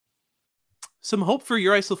Some hope for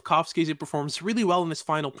Juraj Slafkovsky as he performs really well in this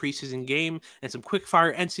final preseason game, and some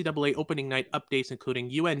quick-fire NCAA opening night updates,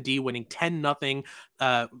 including UND winning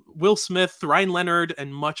 10-0, Will Smith, Ryan Leonard,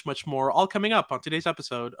 and much, much more, all coming up on today's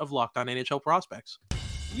episode of Locked On NHL Prospects.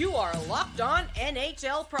 You are Locked On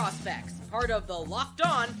NHL Prospects, part of the Locked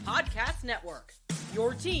On Podcast Network,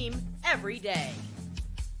 your team every day.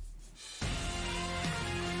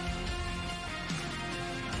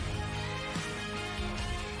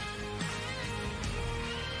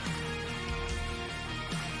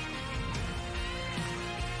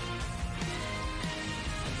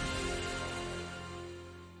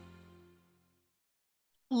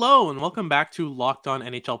 Hello, and welcome back to Locked On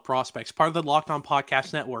NHL Prospects, part of the Locked On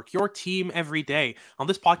Podcast Network, your team every day. On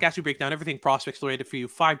this podcast, we break down everything prospects related for you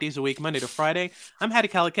 5 days a week, Monday to Friday. I'm Hattie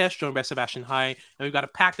Kalikesh, joined by Sebastian High, and we've got a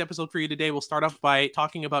packed episode for you today. We'll start off by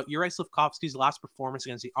talking about Juraj Slafkovsky's last performance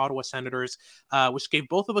against the Ottawa Senators, which gave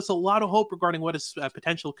both of us a lot of hope regarding what his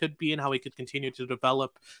potential could be and how he could continue to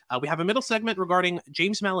develop. We have a middle segment regarding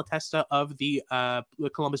James Malatesta of the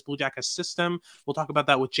Columbus Blue Jackets system. We'll talk about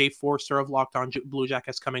that with Jay Forster of Locked On Blue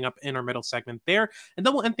Jackets coming up in our middle segment there. And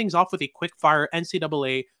then we'll end things off with a quick fire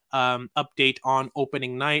NCAA update on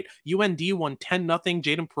opening night. UND won 10-0.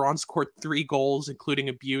 Jaden Perron scored 3 goals, including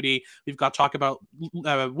a beauty. We've got talk about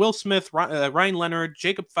Will Smith, Ryan Leonard,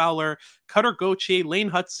 Jacob Fowler, Cutter Gauthier, Lane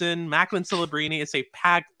Hudson, Macklin Celebrini. It's a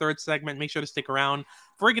packed third segment. Make sure to stick around.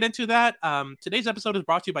 Before we get into that, today's episode is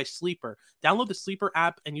brought to you by Sleeper. Download the Sleeper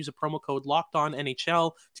app and use a promo code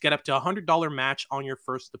LOCKEDONNHL to get up to a $100 match on your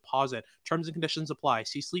first deposit. Terms and conditions apply.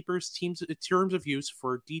 See Sleeper's terms of use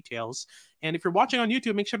for details. And if you're watching on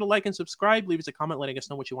YouTube, make sure to like and subscribe. Leave us a comment letting us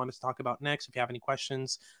know what you want us to talk about next. If you have any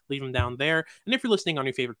questions, leave them down there. And if you're listening on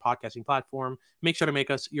your favorite podcasting platform, make sure to make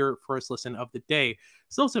us your first listen of the day.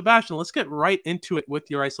 So, Sebastian, let's get right into it with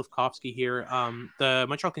Juraj Slafkovsky here. The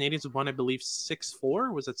Montreal Canadiens have won, I believe,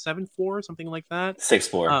 6-4. Was it 7-4? Something like that?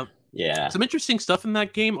 6-4. Yeah. Some interesting stuff in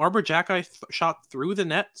that game. Arbor Jacki shot through the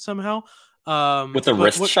net somehow. With a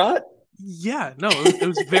wrist shot? Yeah, no, it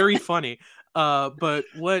was very funny. But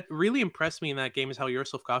what really impressed me in that game is how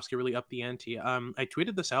Juraj Slafkovsky really upped the ante. I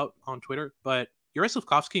tweeted this out on Twitter, but Juraj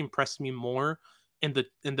Slafkovsky impressed me more in the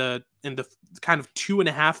kind of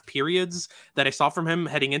 2.5 periods that I saw from him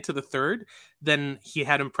heading into the third than he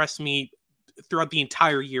had impressed me throughout the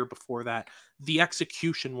entire year before that. The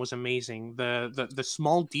execution was amazing. The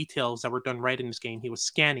small details that were done right in this game. He was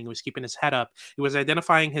scanning, he was keeping his head up, he was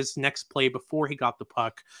identifying his next play before he got the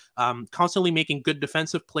puck, constantly making good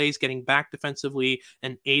defensive plays, getting back defensively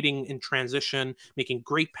and aiding in transition, making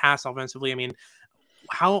great pass offensively. I mean,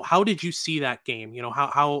 how did you see that game? You know,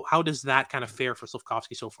 how does that kind of fare for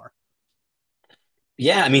Slafkovsky so far?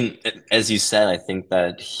 Yeah, I mean, as you said, I think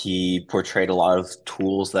that he portrayed a lot of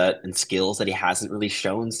tools and skills that he hasn't really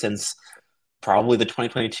shown since probably the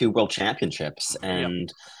 2022 World Championships.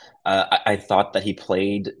 And I thought that he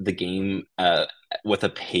played the game with a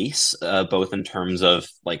pace, both in terms of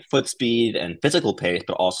like foot speed and physical pace,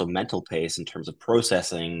 but also mental pace in terms of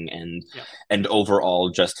processing and overall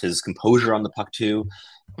just his composure on the puck too.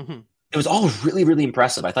 Mm-hmm. It was all really, really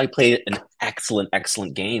impressive. I thought he played an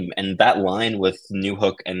excellent game. And that line with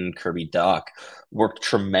Newhook and Kirby Dach worked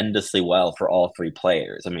tremendously well for all 3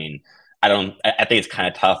 players. I mean, I think it's kind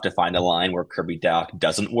of tough to find a line where Kirby Dach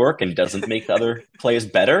doesn't work and doesn't make the other players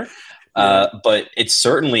better. But it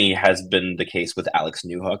certainly has been the case with Alex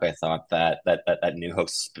Newhook. I thought that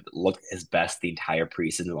Newhook looked his best the entire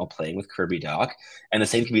preseason while playing with Kirby Dach. And the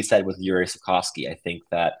same can be said with Juraj Slafkovsky. I think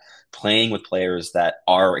that playing with players that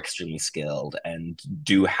are extremely skilled and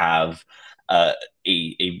do have a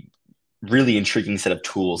really intriguing set of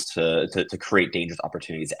tools to create dangerous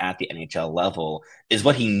opportunities at the NHL level is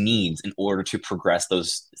what he needs in order to progress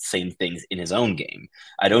those same things in his own game.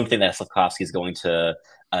 I don't think that Slafkovsky is going to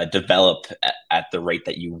develop at the rate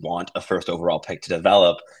that you want a first overall pick to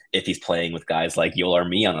develop if he's playing with guys like Yoel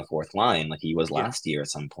Armia on the 4th line, like he was last year at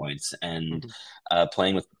some points, and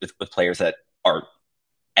playing with players that are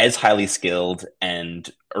as highly skilled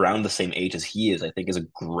and around the same age as he is, I think is a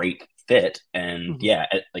great fit. And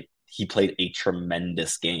he played a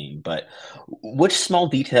tremendous game. But which small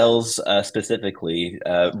details specifically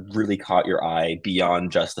really caught your eye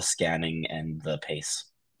beyond just the scanning and the pace?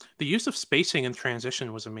 The use of spacing and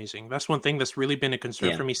transition was amazing. That's one thing that's really been a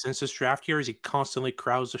concern for me since this draft year is he constantly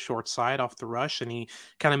crowds the short side off the rush, and he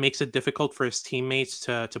kind of makes it difficult for his teammates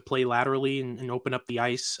to play laterally and open up the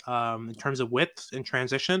ice in terms of width and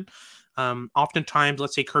transition. Oftentimes,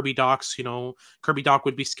 let's say Kirby Dach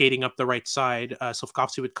would be skating up the right side.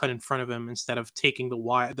 Slafkovsky would cut in front of him instead of taking the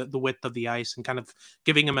width of the ice and kind of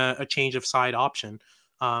giving him a change of side option.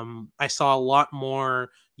 I saw a lot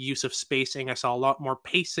more use of spacing. I saw a lot more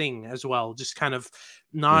pacing as well, just kind of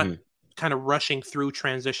not kind of rushing through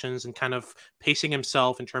transitions and kind of pacing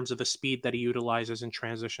himself in terms of the speed that he utilizes in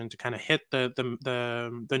transition to kind of hit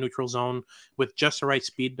the neutral zone with just the right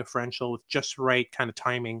speed differential, with just the right kind of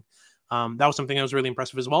timing. That was something that was really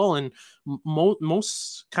impressive as well. And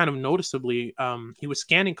most kind of noticeably, he was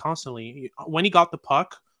scanning constantly. When he got the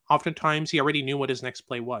puck, oftentimes he already knew what his next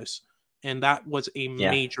play was. And that was a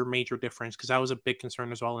major, major difference, because that was a big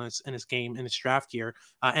concern as well in his game, in his draft year,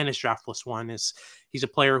 and his draft +1. Is he's a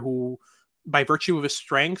player who, by virtue of his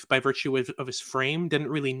strength, by virtue of his frame, didn't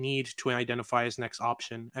really need to identify his next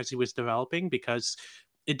option as he was developing, because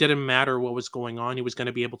it didn't matter what was going on. He was going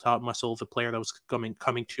to be able to outmuscle the player that was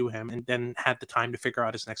coming to him, and then had the time to figure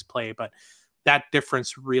out his next play. But that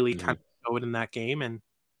difference really kind of showed in that game. And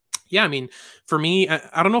yeah, I mean, for me,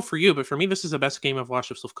 I don't know for you, but for me, this is the best game I've watched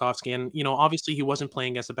of Slafkovsky. And, obviously he wasn't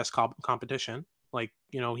playing against the best competition. Like,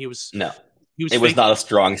 he was... No. He was it was not a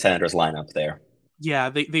strong Senators lineup there. Yeah,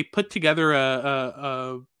 they put together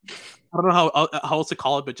a I don't know how else to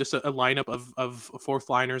call it, but just a lineup of fourth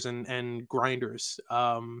liners and grinders.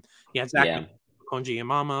 Zach Konji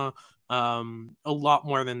Imama, a lot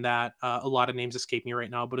more than that. A lot of names escape me right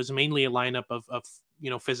now, but it's mainly a lineup of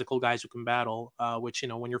physical guys who can battle, which,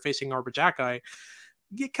 when you're facing Arbajaki,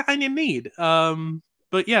 you kind of need.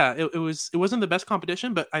 But yeah, it wasn't the best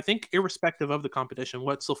competition, but I think irrespective of the competition,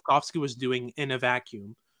 what Slafkovsky was doing in a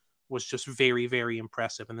vacuum was just very, very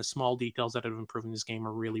impressive. And the small details that have improved in this game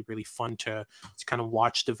are really, really fun to kind of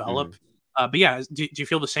watch develop. But yeah, do you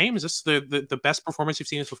feel the same? Is this the best performance you've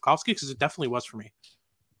seen in Slafkovsky? Because it definitely was for me.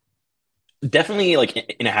 Definitely, like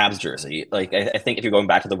in a Habs jersey. Like I think if you're going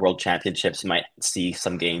back to the World Championships, you might see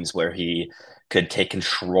some games where he could take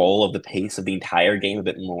control of the pace of the entire game a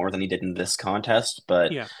bit more than he did in this contest.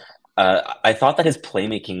 But yeah. I thought that his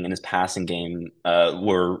playmaking and his passing game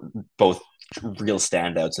were both real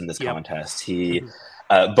standouts in this contest. He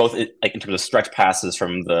both like in terms of stretch passes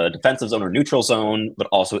from the defensive zone or neutral zone, but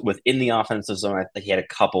also within the offensive zone. I think he had a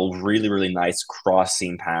couple really, really nice cross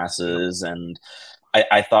seam passes, and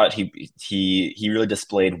I thought he really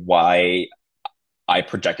displayed why I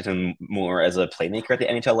projected him more as a playmaker at the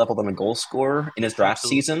NHL level than a goal scorer in his draft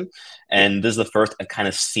season. And this is the first I've kind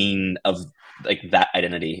of seen of like that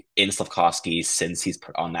identity in Slafkovsky since he's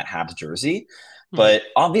put on that Habs jersey. But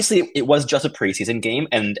obviously it was just a preseason game.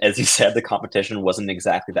 And as you said, the competition wasn't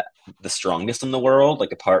exactly the strongest in the world.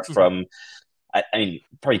 Like apart from, I mean,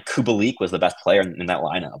 probably Kubalik was the best player in that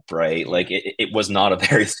lineup, right? Like it was not a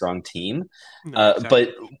very strong team. No, exactly.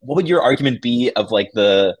 But what would your argument be of like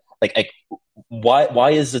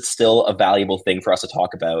why is it still a valuable thing for us to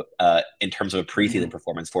talk about in terms of a preseason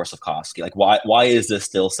performance for Slafkovsky? Like why is this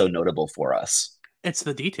still so notable for us? It's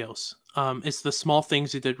the details. It's the small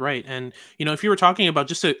things he did right. And, if you were talking about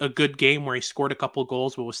just a good game where he scored a couple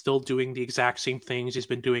goals but was still doing the exact same things he's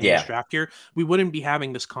been doing in his draft year, we wouldn't be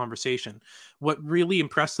having this conversation. What really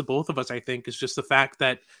impressed the both of us, I think, is just the fact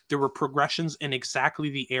that there were progressions in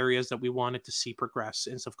exactly the areas that we wanted to see progress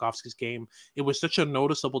in Slafkovsky's game. It was such a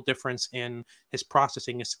noticeable difference in his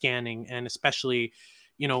processing, his scanning, and especially...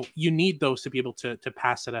 you need those to be able to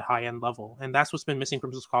pass at a high end level. And that's what's been missing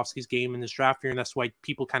from Slafkovsky's game in this draft year. And that's why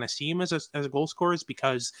people kind of see him as a goal scorer, is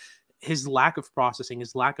because his lack of processing,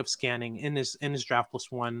 his lack of scanning in his draft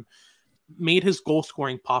 +1 made his goal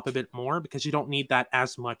scoring pop a bit more, because you don't need that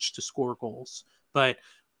as much to score goals. But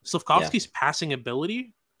Slafkovsky's passing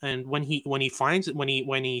ability, and when he finds it, when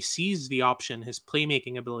he sees the option, his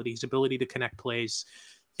playmaking ability, his ability to connect plays,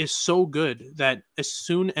 is so good that as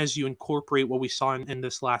soon as you incorporate what we saw in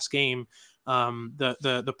this last game,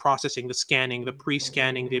 the processing, the scanning, the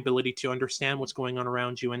pre-scanning, the ability to understand what's going on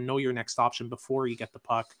around you and know your next option before you get the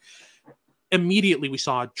puck, immediately we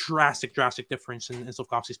saw a drastic difference in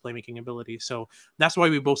Slafkovsky's playmaking ability. So that's why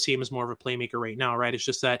we both see him as more of a playmaker right now, right? It's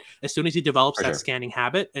just that as soon as he develops scanning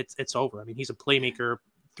habit, it's over. I mean, he's a playmaker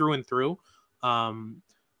through and through. And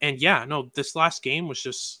yeah, no, this last game was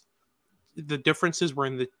just... the differences were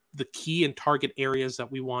in the key and target areas that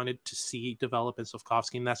we wanted to see develop in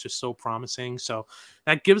Slafkovsky, and that's just so promising. So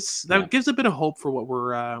that gives a bit of hope for what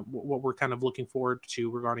we're kind of looking forward to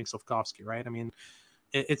regarding Slafkovsky, right? I mean,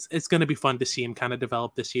 it's going to be fun to see him kind of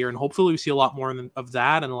develop this year, and hopefully we see a lot more of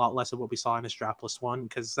that and a lot less of what we saw in his draft +1,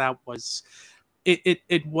 because that was...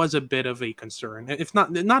 It was a bit of a concern. If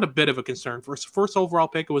not a bit of a concern. First overall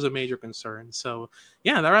pick, it was a major concern. So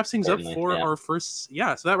yeah, that wraps things up for our first.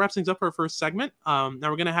 Yeah, so that wraps things up for our first segment. Now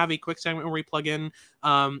we're gonna have a quick segment where we plug in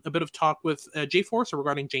a bit of talk with Jay Forster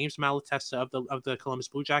regarding James Malatesta of the Columbus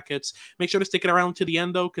Blue Jackets. Make sure to stick it around to the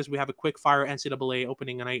end though, because we have a quick fire NCAA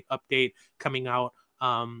opening night update coming out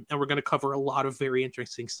And we're going to cover a lot of very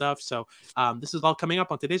interesting stuff. So this is all coming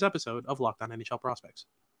up on today's episode of Locked On NHL Prospects.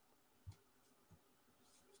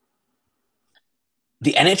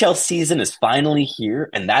 The NHL season is finally here,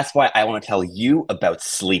 and that's why I want to tell you about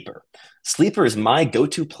Sleeper. Sleeper is my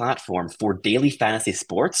go-to platform for daily fantasy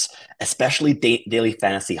sports, especially daily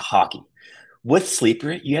fantasy hockey. With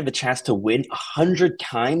Sleeper, you have the chance to win 100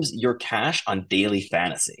 times your cash on daily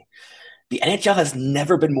fantasy. The NHL has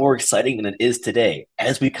never been more exciting than it is today,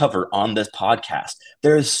 as we cover on this podcast.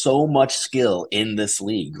 There is so much skill in this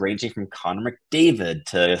league, ranging from Connor McDavid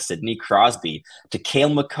to Sidney Crosby to Cale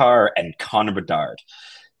Makar and Connor Bedard.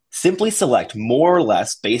 Simply select more or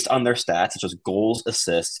less based on their stats, such as goals,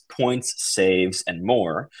 assists, points, saves, and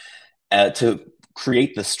more, to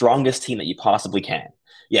create the strongest team that you possibly can.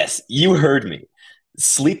 Yes, you heard me.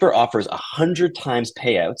 Sleeper offers 100 times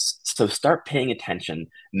payouts, so start paying attention,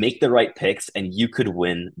 make the right picks, and you could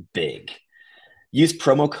win big. Use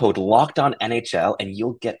promo code LOCKEDONNHL and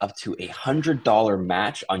you'll get up to $100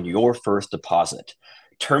 match on your first deposit.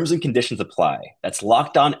 Terms and conditions apply. That's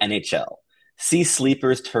LOCKEDONNHL. See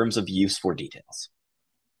Sleeper's terms of use for details.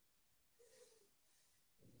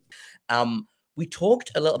 We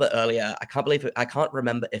talked a little bit earlier. I can't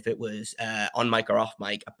remember if it was on mic or off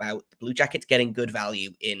mic about the Blue Jackets getting good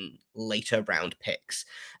value in later round picks.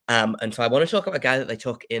 And so I want to talk about a guy that they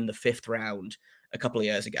took in the 5th round a couple of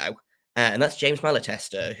years ago. And that's James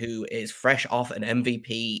Malatesta, who is fresh off an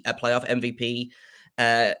MVP, a playoff MVP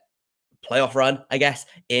playoff run, I guess,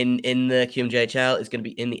 in the QMJHL, is going to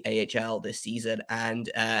be in the AHL this season, and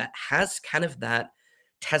has kind of that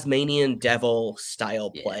Tasmanian Devil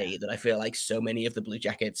style play that I feel like so many of the Blue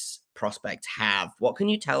Jackets prospects have. What can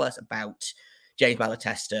you tell us about James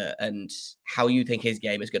Malatesta and how you think his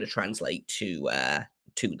game is going to translate to the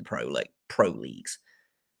pro leagues?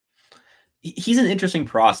 He's an interesting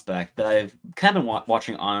prospect that I've kind of been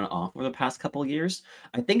watching on and off over the past couple of years.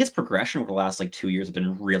 I think his progression over the last 2 years has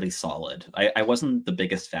been really solid. I wasn't the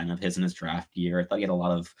biggest fan of his in his draft year. I thought he had a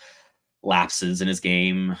lot of lapses in his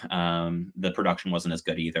game. The production wasn't as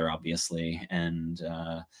good either, obviously, and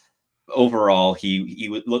overall, he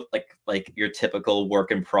would look like your typical work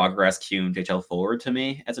in progress QMJHL forward to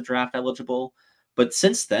me as a draft eligible. But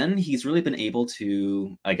since then, he's really been able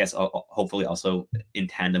to, I guess, hopefully also in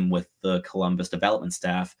tandem with the Columbus development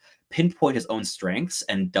staff, pinpoint his own strengths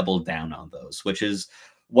and double down on those, which is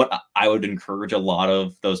what I would encourage a lot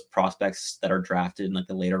of those prospects that are drafted in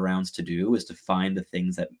the later rounds to do, is to find the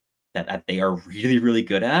things that they are really, really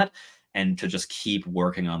good at and to just keep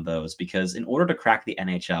working on those. Because in order to crack the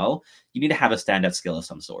NHL, you need to have a standout skill of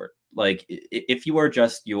some sort. Like if you are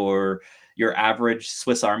just your average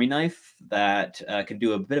Swiss Army knife that can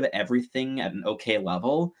do a bit of everything at an okay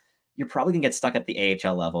level, you're probably gonna get stuck at the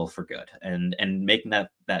AHL level for good. And making that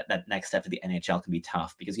next step to the NHL can be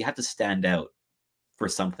tough because you have to stand out for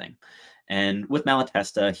something. And with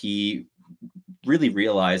Malatesta, he really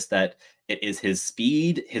realized that it is his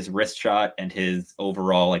speed, his wrist shot, and his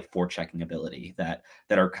overall forechecking ability that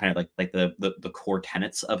are kind of like the core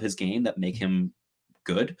tenets of his game that make him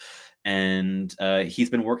good. And he's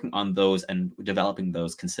been working on those and developing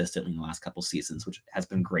those consistently in the last couple seasons, which has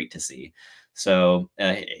been great to see. So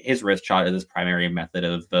his wrist shot is his primary method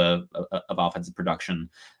of offensive production.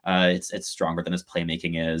 It's stronger than his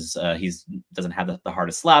playmaking is. He doesn't have the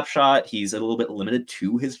hardest slap shot. He's a little bit limited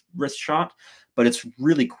to his wrist shot, but it's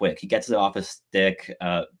really quick. He gets it off his stick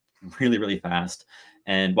really, really fast.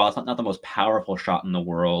 And while it's not the most powerful shot in the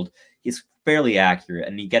world, he's fairly accurate,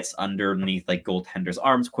 and he gets underneath goaltenders'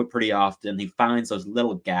 arms pretty often. He finds those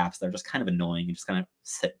little gaps that are just kind of annoying and just kind of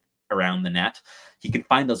sit around the net. He can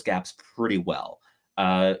find those gaps pretty well.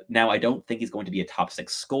 Now, I don't think he's going to be a top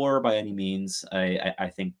 6 scorer by any means.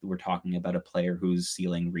 I think we're talking about a player whose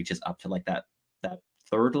ceiling reaches up to that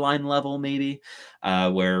third line level, maybe,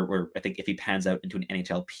 where I think if he pans out into an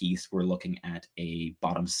NHL piece, we're looking at a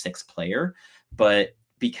bottom 6 player. But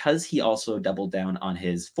because he also doubled down on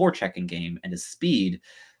his forechecking game and his speed,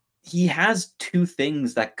 he has 2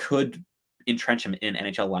 things that could entrench him in an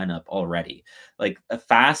NHL lineup already. Like a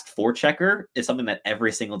fast forechecker is something that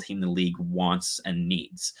every single team in the league wants and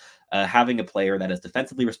needs. Having a player that is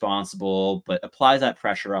defensively responsible, but applies that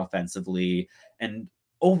pressure offensively, and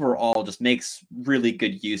overall just makes really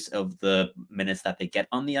good use of the minutes that they get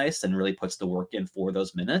on the ice and really puts the work in for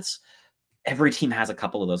those minutes. Every team has a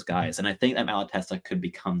couple of those guys, and I think that Malatesta could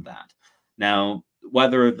become that. Now,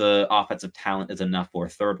 whether the offensive talent is enough for a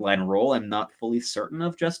third line role, I'm not fully certain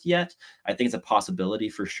of just yet. I think it's a possibility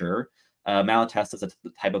for sure. Malatesta is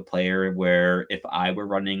the type of player where if I were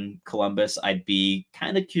running Columbus, I'd be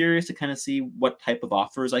kind of curious to kind of see what type of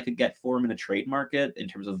offers I could get for him in a trade market in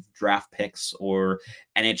terms of draft picks or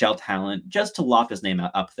NHL talent, just to lock his name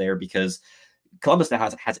up there, because Columbus now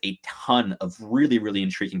has a ton of really, really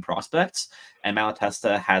intriguing prospects, and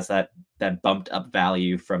Malatesta has that bumped up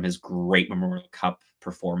value from his great Memorial Cup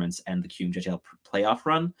performance and the QMJHL playoff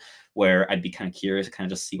run, where I'd be kind of curious to kind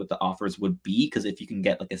of just see what the offers would be, because if you can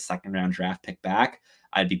get like a second round draft pick back,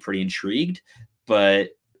 I'd be pretty intrigued.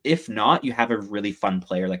 But if not, you have a really fun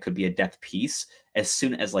player that could be a depth piece as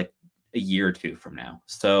soon as like a year or two from now.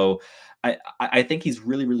 So I think he's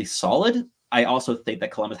really, really solid. I also think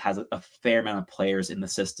that Columbus has a fair amount of players in the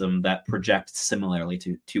system that project similarly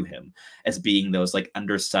to him as being those like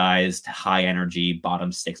undersized, high energy,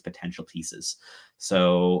 bottom six potential pieces.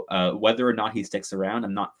 So whether or not he sticks around,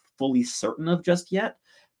 I'm not fully certain of just yet,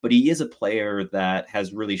 but he is a player that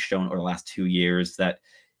has really shown over the last 2 years that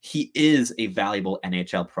he is a valuable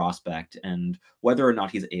NHL prospect, and whether or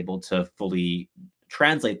not he's able to fully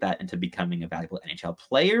translate that into becoming a valuable NHL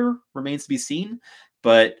player remains to be seen.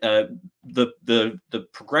 But the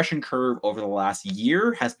progression curve over the last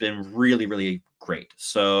year has been really, really great.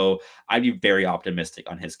 So I'd be very optimistic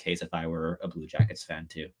on his case if I were a Blue Jackets fan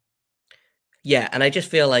too. Yeah, and I just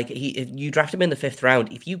feel like if you draft him in the 5th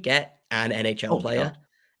round, if you get an NHL player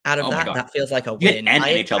out of that, that feels like a win. An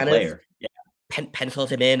I NHL kind player. of penciled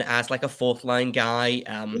him in as like a 4th line guy.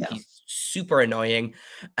 He's super annoying.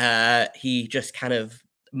 He just kind of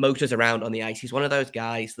motors around on the ice. He's one of those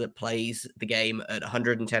guys that plays the game at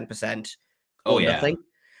 110% or nothing,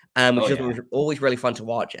 which is always really fun to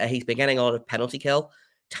watch. He's been getting a lot of penalty kill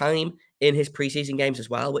time in his preseason games as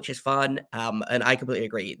well, which is fun. And I completely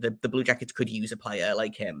agree. The Blue Jackets could use a player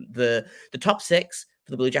like him. The top 6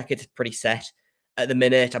 for the Blue Jackets is pretty set. At the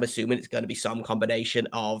minute, I'm assuming it's going to be some combination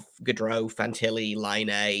of Gaudreau, Fantilli,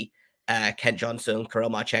 Laine, Kent Johnson, Kirill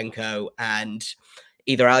Marchenko, and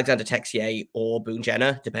either Alexander Texier or Boone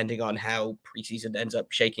Jenner, depending on how preseason ends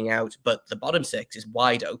up shaking out. But the bottom 6 is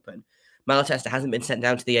wide open. Malatesta hasn't been sent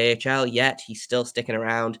down to the AHL yet. He's still sticking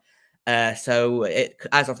around. So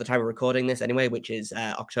as of the time of recording this anyway, which is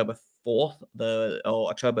October 4th or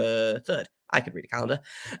October 3rd, I could read a calendar.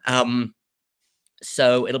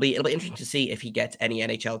 So it'll be interesting to see if he gets any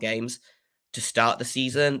NHL games to start the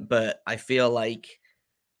season. But I feel like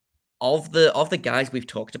of the guys we've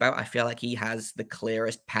talked about, I feel like he has the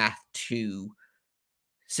clearest path to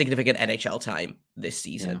significant NHL time this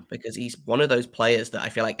season, because he's one of those players that I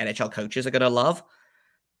feel like NHL coaches are going to love,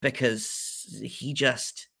 because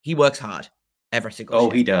he works hard every single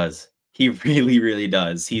shift. He does. He really, really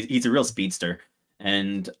does. He's a real speedster.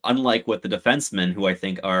 And unlike with the defensemen, who I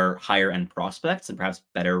think are higher end prospects and perhaps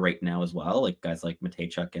better right now as well, like guys like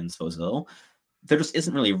Matejchuk and Svozil, there just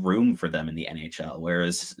isn't really room for them in the NHL.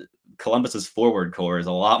 Whereas Columbus's forward core is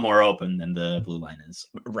a lot more open than the blue line is.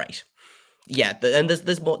 Right. Yeah, and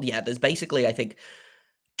there's more. Yeah, there's basically, I think,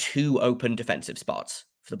 2 open defensive spots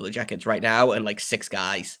for the Blue Jackets right now, and like 6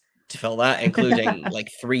 guys to fill that, including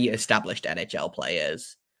like 3 established NHL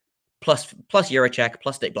players, plus Juracek,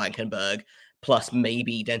 plus Dick Blankenberg, plus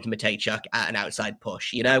maybe Denton Matejchuk at an outside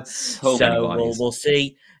push. So many bodies. We'll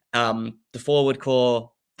see. The forward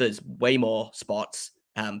core, there's way more spots.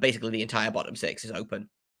 Basically, the entire bottom 6 is open,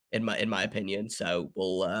 in my opinion. So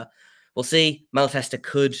we'll see. Malatesta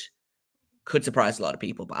could surprise a lot of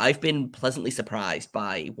people, but I've been pleasantly surprised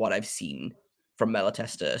by what I've seen from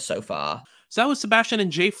Malatesta so far. So that was Sebastian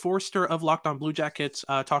and Jay Forster of Locked On Blue Jackets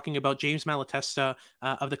talking about James Malatesta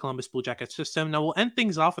of the Columbus Blue Jackets system. Now we'll end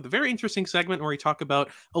things off with a very interesting segment where we talk about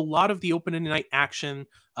a lot of the opening night action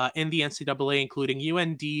in the NCAA, including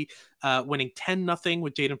UND winning 10-0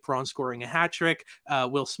 with Jaden Perron scoring a hat trick,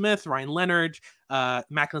 Will Smith, Ryan Leonard,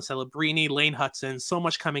 Macklin Celebrini, Lane Hudson. So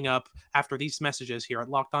much coming up after these messages here at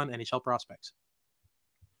Locked On NHL Prospects.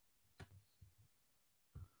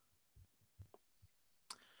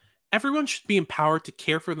 Everyone should be empowered to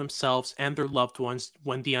care for themselves and their loved ones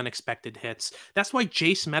when the unexpected hits. That's why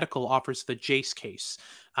Jace Medical offers the Jace case.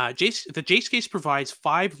 The Jace case provides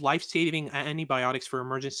 5 life-saving antibiotics for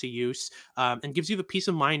emergency use and gives you the peace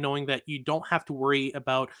of mind knowing that you don't have to worry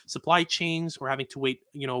about supply chains or having to wait,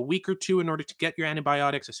 a week or 2 in order to get your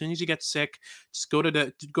antibiotics. As soon as you get sick, just go to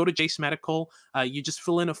Jace Medical. You just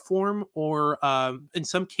fill in a form, or in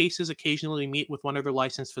some cases, occasionally meet with one of their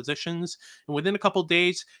licensed physicians, and within a couple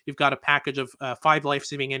days, you've got a package of 5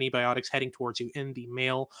 life-saving antibiotics heading towards you in the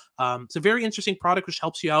mail. It's a very interesting product which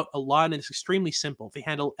helps you out a lot, and it's extremely simple. They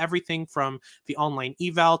handle handle everything from the online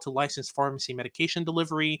eval to licensed pharmacy medication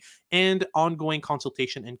delivery and ongoing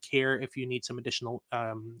consultation and care if you need some additional,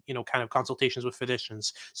 kind of consultations with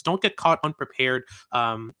physicians. So don't get caught unprepared.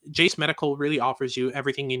 Jace Medical really offers you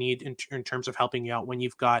everything you need in terms of helping you out when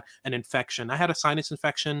you've got an infection. I had a sinus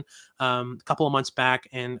infection a couple of months back,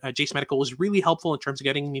 and Jace Medical was really helpful in terms of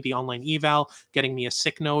getting me the online eval, getting me a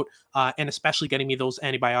sick note, and especially getting me those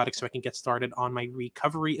antibiotics so I can get started on my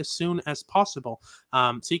recovery as soon as possible.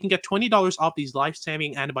 So you can get $20 off these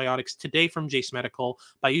life-saving antibiotics today from Jace Medical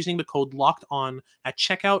by using the code locked on at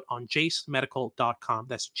checkout on jacemedical.com.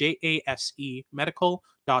 That's JASE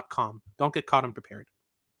medical.com. Don't get caught unprepared.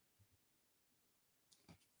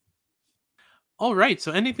 All right,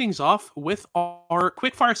 so ending things off with our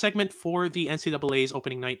quickfire segment for the NCAA's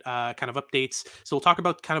opening night kind of updates. So we'll talk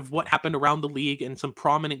about kind of what happened around the league and some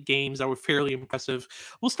prominent games that were fairly impressive.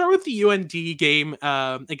 We'll start with the UND game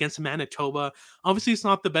against Manitoba. Obviously, it's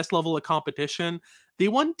not the best level of competition. They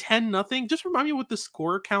won 10-0. Just remind me what the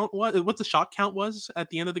score count was, what the shot count was at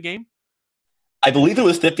the end of the game. I believe it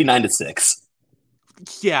was 59-6.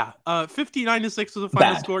 Yeah, 59-6 was the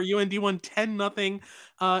final score. UND won 10-0.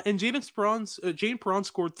 And Jane Perron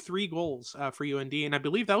scored 3 goals for UND, and I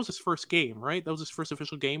believe that was his first game, right? That was his first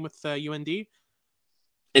official game with UND.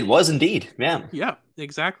 It was indeed, yeah. Yeah,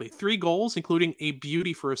 exactly. 3 goals, including a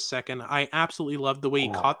beauty for a second. I absolutely loved the way he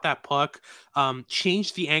caught that puck,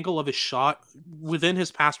 changed the angle of his shot within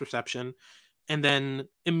his pass reception, and then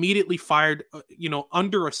immediately fired,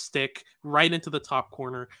 under a stick right into the top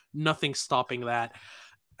corner. Nothing stopping that.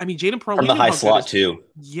 I mean, Jaden Perron from the high slot too.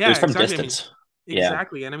 Yeah, it was from exactly. distance.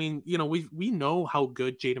 Exactly. And I mean, we know how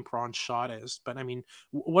good Jaden Perron's shot is, but I mean,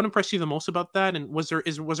 what impressed you the most about that? And was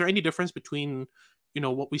there any difference between,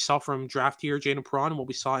 what we saw from draft year Jaden Perron and what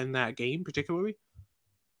we saw in that game particularly?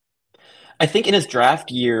 I think in his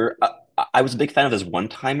draft year, I was a big fan of his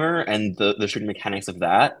one-timer and the shooting mechanics of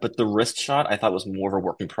that, but the wrist shot I thought was more of a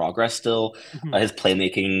work in progress still. Mm-hmm. His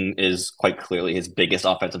playmaking is quite clearly his biggest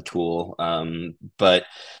offensive tool. But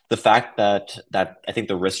the fact that I think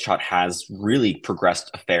the wrist shot has really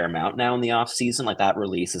progressed a fair amount now in the offseason, like that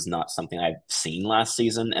release is not something I've seen last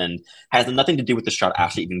season and has nothing to do with the shot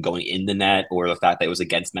actually even going in the net or the fact that it was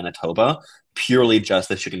against Manitoba. Purely just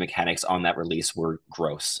the shooting mechanics on that release were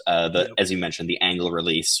gross. As you mentioned, the angle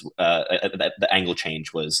release, the angle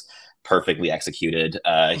change was perfectly executed.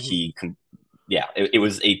 It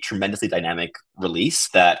was a tremendously dynamic release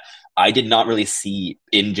that I did not really see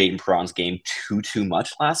in Jaden Perron's game too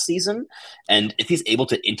much last season. And if he's able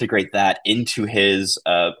to integrate that into his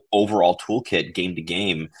overall toolkit game to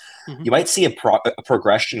game, you might see a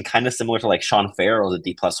progression kind of similar to like Sean Farrell's at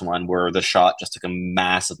D+1, where the shot just took a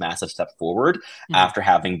massive step forward after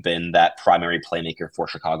having been that primary playmaker for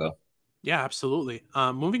Chicago. Yeah, absolutely.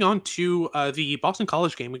 Moving on to the Boston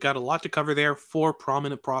College game, we got a lot to cover there. 4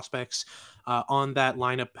 prominent prospects on that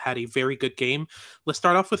lineup had a very good game. Let's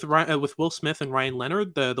start off with Will Smith and Ryan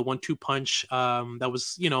Leonard, the 1-2 punch. That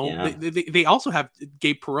was, they also have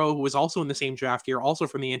Gabe Perreault, who was also in the same draft year, also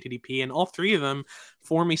from the NTDP, and all 3 of them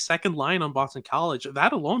form a second line on Boston College.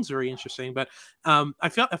 That alone is very interesting. But I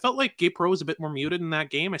felt like Gabe Perreault was a bit more muted in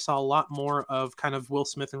that game. I saw a lot more of kind of Will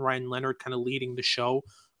Smith and Ryan Leonard kind of leading the show.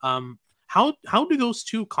 How do those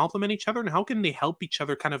two complement each other, and how can they help each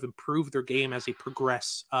other kind of improve their game as they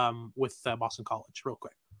progress with Boston College? Real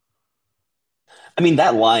quick. I mean,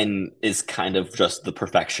 that line is kind of just the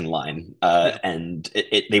perfection line, and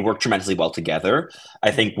they work tremendously well together.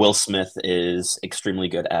 I think Will Smith is extremely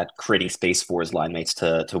good at creating space for his line mates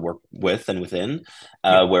to work with and within,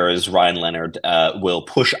 whereas Ryan Leonard will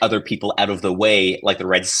push other people out of the way like the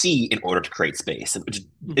Red Sea in order to create space, which is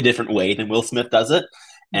a different way than Will Smith does it.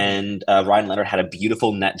 And Ryan Leonard had a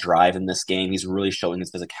beautiful net drive in this game. He's really showing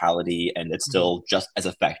his physicality, and it's still just as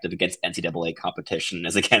effective against NCAA competition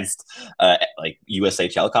as against like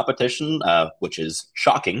USHL competition, which is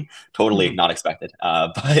shocking, totally not expected.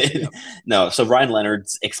 No, so Ryan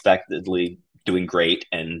Leonard's expectedly doing great,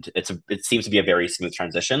 and it seems to be a very smooth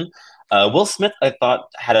transition. Will Smith, I thought,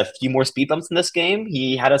 had a few more speed bumps in this game.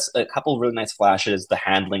 He had a couple really nice flashes. The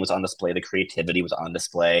handling was on display. The creativity was on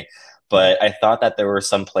display. But I thought that there were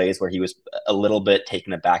some plays where he was a little bit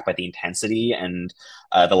taken aback by the intensity and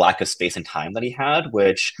the lack of space and time that he had,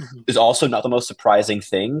 which is also not the most surprising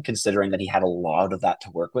thing, considering that he had a lot of that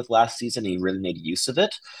to work with last season. And he really made use of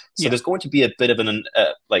it. So there's going to be a bit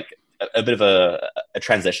of a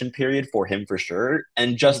transition period for him for sure,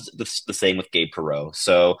 and just the same with Gabe Perreault.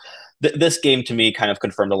 So this game to me kind of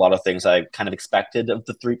confirmed a lot of things I kind of expected of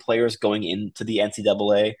the 3 players going into the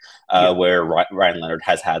NCAA, where Ryan Leonard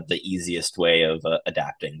has had the easiest way of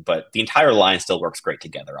adapting, but the entire line still works great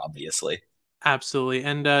together, obviously. Absolutely.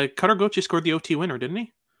 And Cutter Goche scored the OT winner, didn't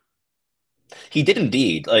he? He did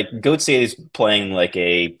indeed. Like Goetze is playing like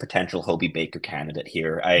a potential Hobie Baker candidate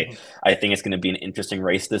here. Mhm. I think it's going to be an interesting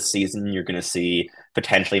race this season. You're going to see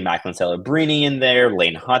potentially Macklin Celebrini in there,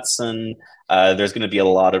 Lane Hudson. There's going to be a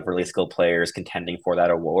lot of really skilled players contending for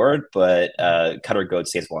that award, but Cutter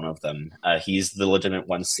Goetze is one of them. He's the legitimate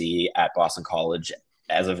 1C at Boston College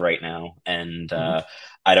as of right now, and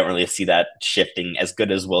I don't really see that shifting. As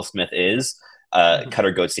good as Will Smith is,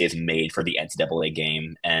 Cutter Goetze is made for the NCAA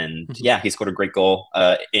game. And yeah, he scored a great goal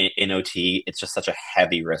in OT. It's just such a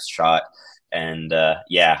heavy wrist shot. And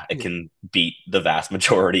it can beat the vast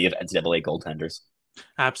majority of NCAA goaltenders.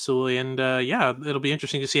 Absolutely. And yeah, it'll be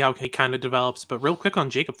interesting to see how he kind of develops. But real quick on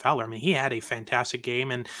Jacob Fowler, I mean, he had a fantastic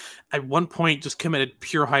game and at one point just committed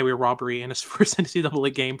pure highway robbery in his first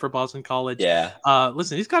NCAA game for Boston College. Yeah.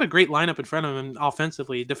 Listen, he's got a great lineup in front of him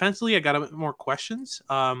offensively. Defensively, I got a bit more questions.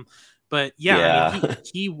 But yeah, I mean,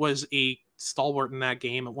 he was a stalwart in that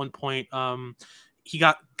game. At one point, he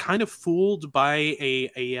got kind of fooled by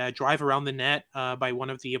a drive around the net by one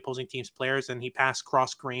of the opposing team's players, and he passed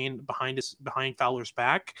cross grain behind Fowler's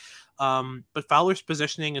back. But Fowler's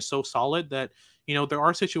positioning is so solid that there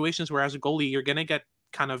are situations where as a goalie you're gonna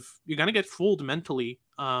get fooled mentally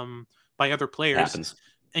by other players. It happens.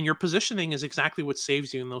 And your positioning is exactly what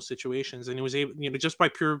saves you in those situations. And he was able, just by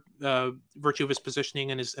pure virtue of his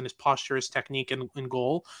positioning and his posture, his technique, and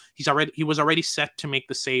goal, he was already set to make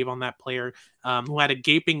the save on that player who had a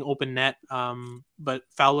gaping open net. But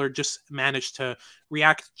Fowler just managed to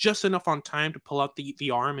react just enough on time to pull out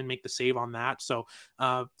the arm and make the save on that. So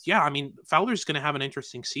I mean, Fowler's going to have an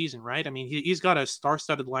interesting season, right? I mean, he's got a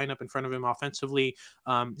star-studded lineup in front of him offensively.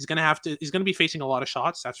 He's going to be facing a lot of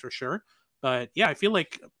shots, that's for sure. But yeah, I feel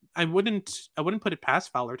like I wouldn't put it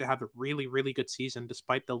past Fowler to have a really, really good season,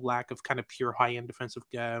 despite the lack of kind of pure high-end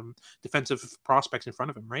defensive prospects in front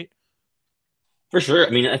of him, right? For sure. I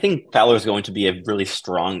mean, I think Fowler is going to be a really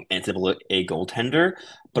strong NCAA goaltender,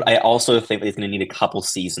 but I also think that he's going to need a couple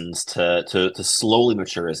seasons to slowly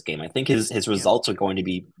mature his game. I think his results are going to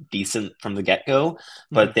be decent from the get-go,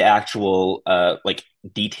 but the actual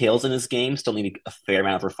details in his game still need a fair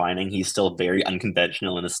amount of refining. He's still very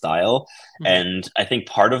unconventional in his style, and I think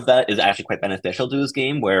part of that is actually quite beneficial to his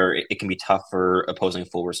game, where it can be tough for opposing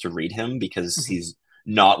forwards to read him because he's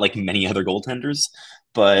not like many other goaltenders.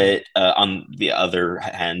 But on the other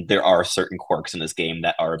hand, there are certain quirks in his game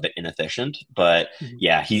that are a bit inefficient. But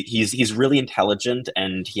yeah, he's really intelligent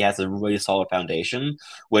and he has a really solid foundation,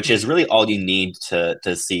 which is really all you need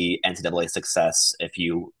to see NCAA success if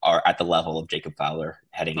you are at the level of Jacob Fowler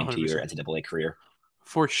heading 100%. Into your NCAA career.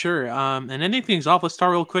 For sure. And ending things off, let's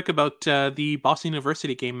talk real quick about the Boston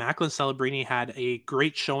University game. Macklin Celebrini had a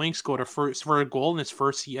great showing, scored for a goal in his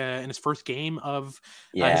first game of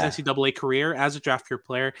his NCAA career as a draft year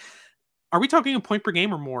player. Are we talking a point per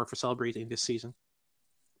game or more for Celebrini this season?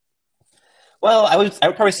 Well, I would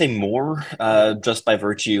probably say more, just by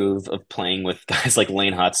virtue of playing with guys like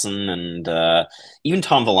Lane Hudson and even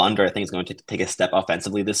Tom Valander. I think is going to take a step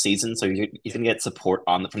offensively this season, so he's going to get support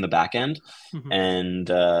from the back end, and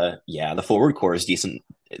the forward core is decent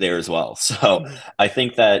there as well. So I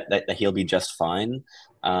think that he'll be just fine.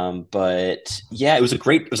 But yeah, it was a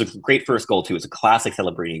great first goal too. It was a classic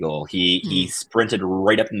Celebrini goal. He sprinted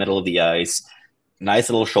right up the middle of the ice.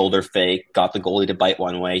 Nice little shoulder fake, got the goalie to bite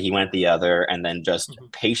one way, he went the other, and then just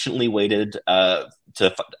patiently waited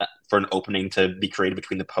for an opening to be created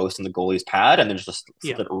between the post and the goalie's pad, and then just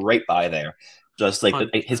slipped it right by there. Just like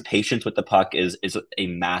his patience with the puck is a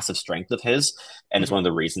massive strength of his, and it's one of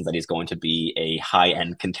the reasons that he's going to be a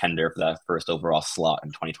high-end contender for that first overall slot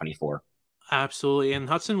in 2024. Absolutely, and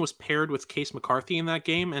Hudson was paired with Case McCarthy in that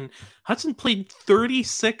game, and Hudson played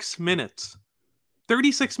 36 minutes.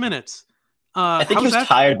 36 minutes. I think he was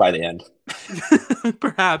tired by the end.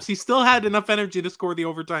 Perhaps. He still had enough energy to score the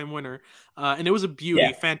overtime winner. And it was a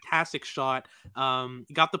beauty, fantastic shot.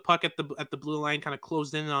 He got the puck at the blue line, kind of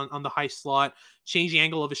closed in on the high slot, changed the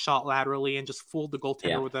angle of his shot laterally, and just fooled the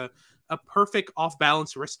goaltender with a perfect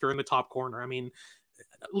off-balance wrister in the top corner. I mean,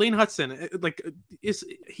 Lane Hudson,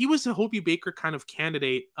 he was a Hobie Baker kind of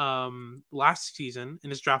candidate last season in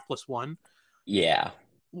his draft +1. Yeah.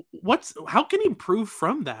 How can he improve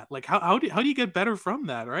from that? Like how do you get better from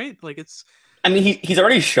that, right? Like I mean, he's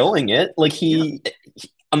already showing it. Like he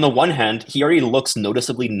on the one hand, he already looks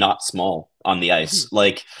noticeably not small on the ice.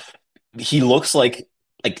 Like he looks like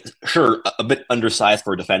sure, a bit undersized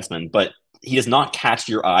for a defenseman, but he does not catch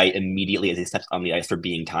your eye immediately as he steps on the ice for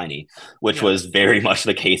being tiny, which was very much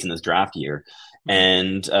the case in his draft year.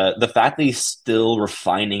 And the fact that he's still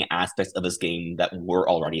refining aspects of his game that were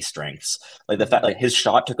already strengths, like the fact like his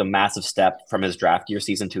shot took a massive step from his draft year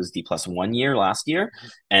season to his D+1 year last year,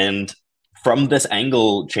 and from this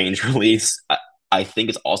angle change release, I think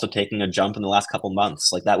it's also taking a jump in the last couple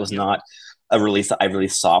months. Like that was not a release that I really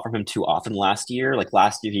saw from him too often last year. Like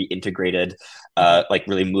last year, he integrated, like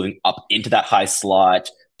really moving up into that high slot,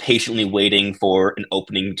 patiently waiting for an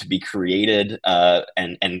opening to be created,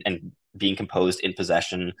 and being composed in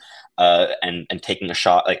possession, and taking a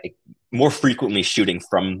shot, like more frequently shooting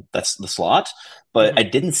from the slot. But I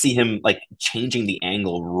didn't see him like changing the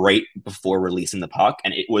angle right before releasing the puck,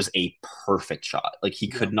 and it was a perfect shot. Like he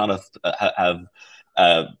could not have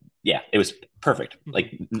it was perfect.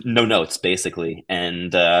 Like no notes basically.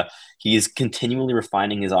 And he's continually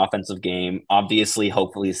refining his offensive game. Obviously,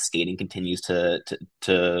 hopefully his skating continues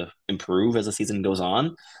to improve as the season goes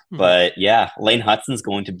on. But yeah, Lane Hutson's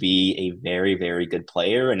going to be a very, very good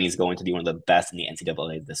player, and he's going to be one of the best in the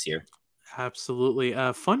NCAA this year. Absolutely.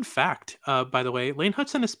 Fun fact, by the way, Lane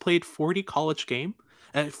Hutson has played 40 college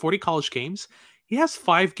games. He has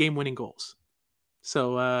 5 game-winning goals.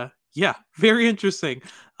 So, yeah, very interesting.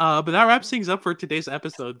 But that wraps things up for today's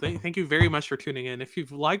episode. Thank you very much for tuning in. If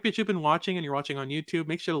you've liked what you've been watching and you're watching on YouTube,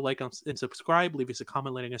 make sure to like and subscribe. Leave us a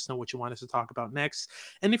comment letting us know what you want us to talk about next.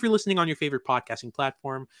 And if you're listening on your favorite podcasting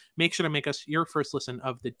platform, make sure to make us your first listen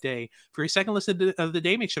of the day. For your second listen of the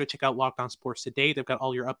day, make sure to check out Locked On Sports Today. They've got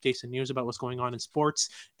all your updates and news about what's going on in sports.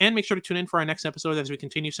 And make sure to tune in for our next episode as we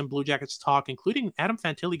continue some Blue Jackets talk, including Adam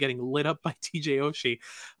Fantilli getting lit up by TJ Oshie.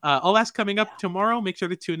 All that's coming up tomorrow. Make sure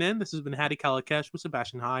to tune in. This has been Hattie Kalakesh with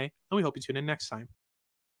Sebastian High, and we hope you tune in next time.